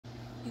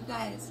You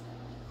guys,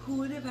 who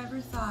would have ever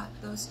thought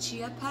those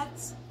chia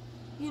pets,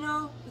 you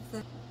know, with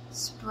the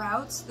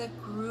sprouts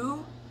that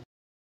grew,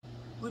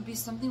 would be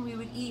something we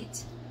would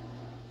eat?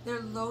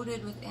 They're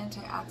loaded with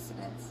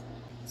antioxidants.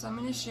 So I'm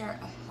going to share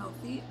a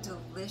healthy,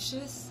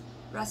 delicious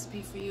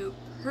recipe for you,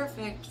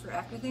 perfect for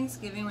after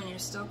Thanksgiving when you're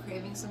still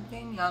craving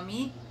something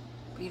yummy,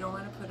 but you don't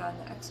want to put on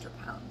the extra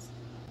pounds.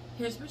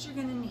 Here's what you're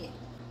going to need.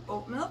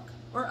 Oat milk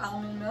or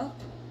almond milk,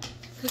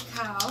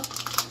 cacao,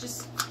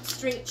 just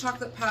straight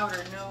chocolate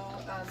powder, no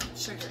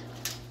sugar.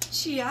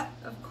 Chia,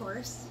 of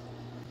course.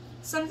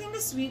 Something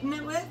to sweeten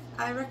it with,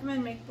 I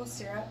recommend maple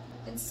syrup,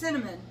 and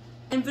cinnamon.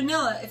 And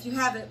vanilla if you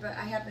have it, but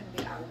I happen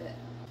to be out of it.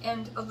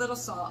 And a little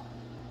salt.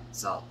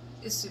 Salt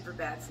is super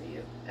bad for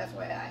you,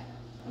 FYI.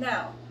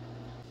 Now,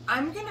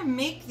 I'm gonna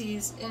make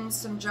these in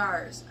some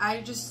jars.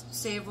 I just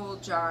save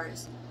old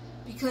jars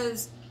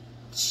because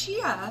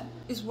chia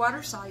is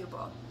water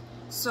soluble.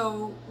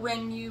 So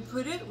when you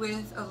put it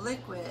with a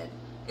liquid,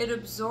 it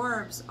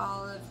absorbs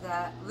all of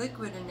that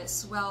liquid and it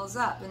swells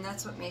up, and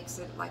that's what makes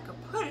it like a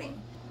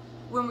pudding.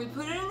 When we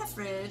put it in the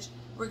fridge,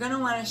 we're going to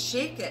want to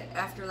shake it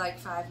after like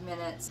 5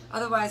 minutes.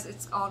 Otherwise,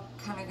 it's all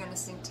kind of going to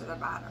sink to the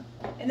bottom.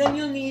 And then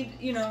you'll need,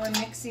 you know, a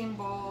mixing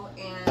bowl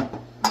and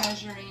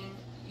measuring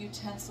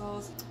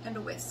utensils and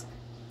a whisk.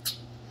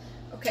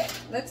 Okay,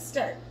 let's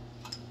start.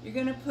 You're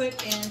going to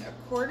put in a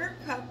 1/4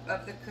 cup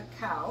of the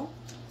cacao.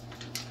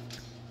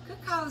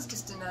 Cacao is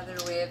just another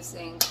way of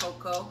saying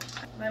cocoa.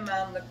 My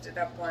mom looked it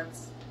up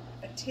once.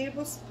 A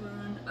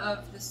tablespoon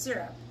of the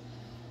syrup.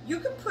 You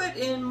can put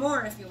in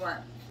more if you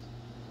want.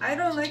 I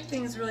don't like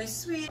things really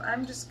sweet.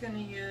 I'm just going to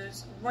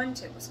use 1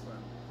 tablespoon.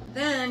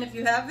 Then if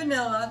you have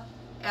vanilla,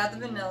 add the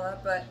vanilla,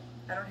 but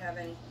I don't have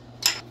any.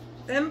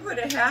 Then put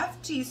a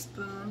 1/2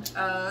 teaspoon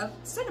of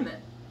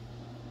cinnamon.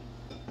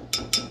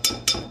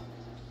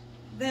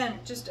 Then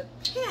just a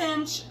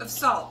pinch of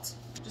salt.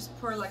 Just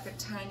pour like a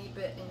tiny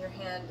bit in your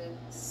hand and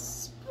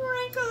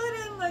sprinkle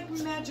it in like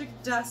magic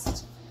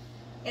dust.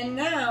 And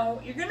now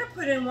you're going to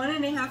put in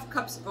 1½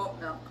 cups of oat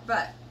milk,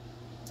 but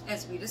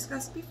as we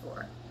discussed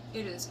before,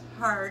 it is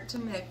hard to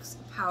mix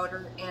a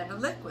powder and a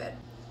liquid.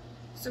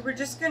 So we're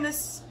just going to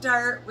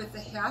start with a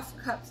 1/2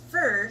 cup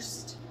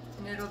first,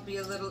 and it'll be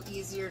a little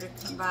easier to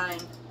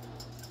combine.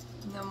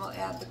 And then we'll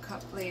add the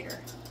cup later.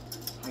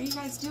 How are you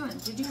guys doing?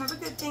 Did you have a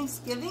good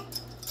Thanksgiving?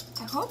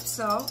 I hope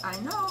so. I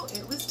know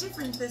it was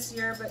different this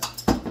year, but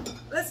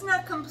let's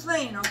not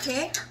complain,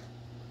 okay?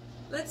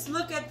 Let's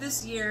look at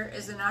this year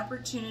as an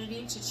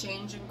opportunity to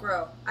change and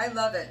grow. I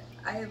love it.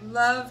 I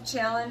love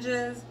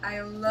challenges. I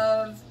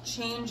love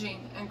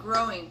changing and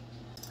growing.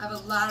 I have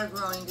a lot of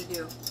growing to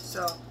do,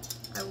 so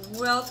I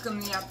welcome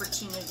the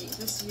opportunity.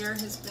 This year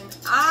has been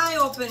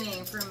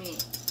eye-opening for me.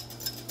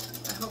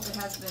 I hope it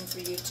has been for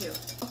you too.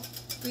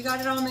 We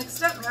got it all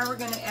mixed up. Now we're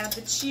going to add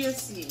the chia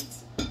seeds.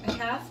 A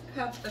 1/2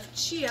 cup of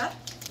chia,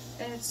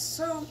 and it's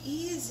so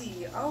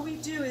easy. All we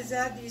do is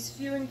add these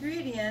few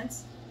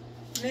ingredients,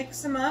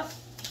 mix them up,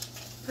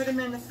 put them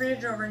in the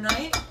fridge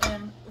overnight,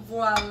 and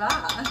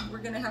voila, we're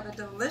going to have a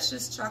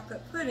delicious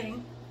chocolate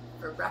pudding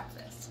for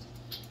breakfast.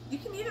 You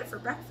can eat it for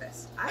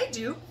breakfast. I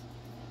do.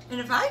 And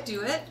if I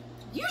do it,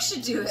 you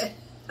should do it.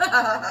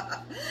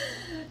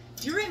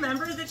 Do you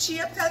remember the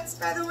chia pets,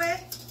 by the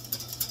way?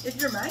 If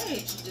you're my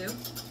age, you do.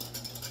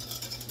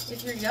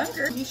 If you're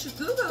younger, you should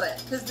Google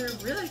it because they're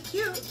really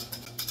cute.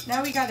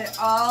 Now we got it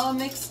all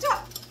mixed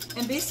up.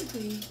 And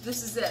basically,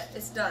 this is it.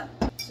 It's done.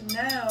 So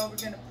now we're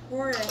going to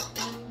pour it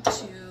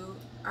into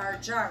our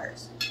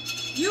jars.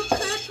 You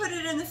could put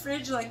it in the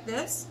fridge like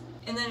this,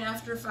 and then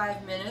after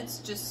 5 minutes,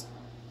 just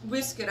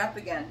whisk it up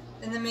again.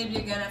 And then maybe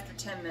again after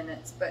 10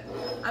 minutes. But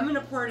I'm going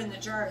to pour it in the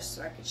jars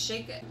so I could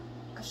shake it.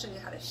 I'll show you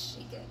how to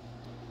shake it.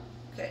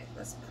 Okay,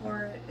 let's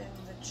pour it in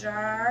the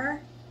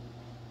jar.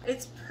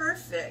 It's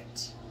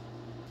perfect.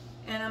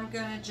 And I'm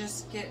going to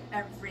just get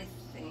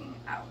everything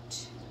out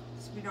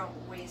so we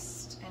don't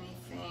waste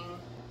anything.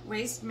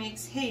 Waste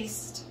makes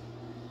haste.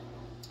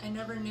 I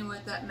never knew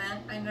what that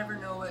meant. I never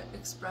know what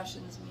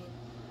expressions mean.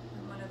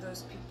 I'm one of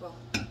those people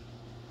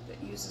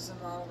that uses them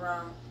all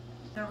wrong.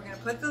 Now we're going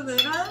to put the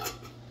lid on.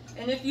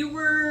 And if you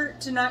were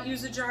to not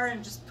use a jar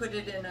and just put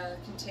it in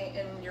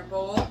in your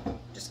bowl,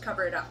 just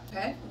cover it up,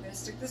 okay? I'm going to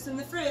stick this in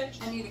the fridge.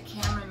 I need a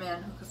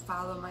cameraman who could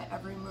follow my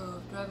every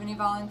move. Do I have any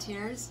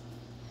volunteers?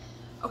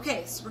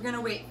 Okay, so we're going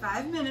to wait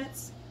 5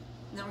 minutes,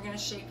 and then we're going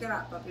to shake it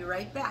up. I'll be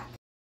right back.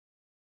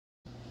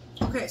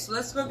 Okay, so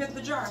let's go get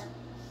the jar.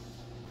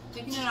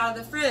 Taking it out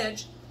of the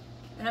fridge,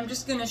 and I'm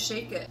just going to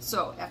shake it.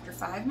 So after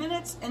 5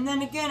 minutes, and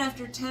then again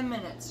after 10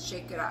 minutes,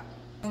 shake it up.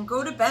 And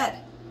go to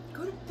bed.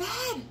 Go to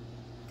bed.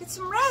 Get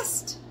some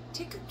rest.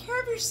 Take good care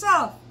of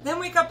yourself. Then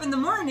wake up in the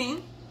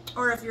morning,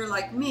 or if you're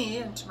like me,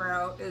 and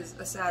tomorrow is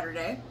a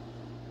Saturday,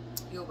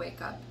 you'll wake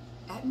up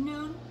at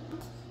noon.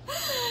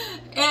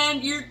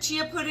 And your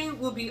chia pudding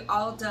will be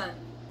all done.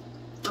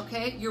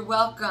 Okay, you're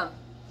welcome.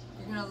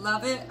 You're gonna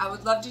love it. I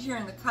would love to hear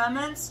in the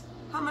comments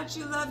how much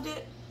you loved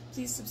it.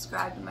 Please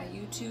subscribe to my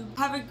YouTube.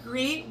 Have a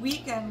great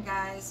weekend,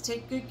 guys.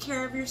 Take good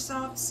care of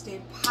yourself.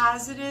 Stay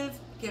positive.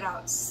 Get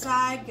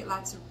outside. Get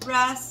lots of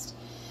rest.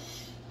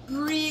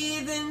 Breathe.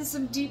 breathe in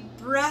some deep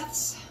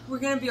breaths. We're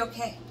going to be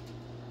okay.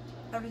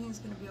 Everything's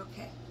going to be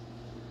okay.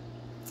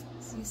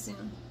 See you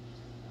soon.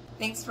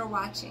 Thanks for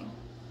watching.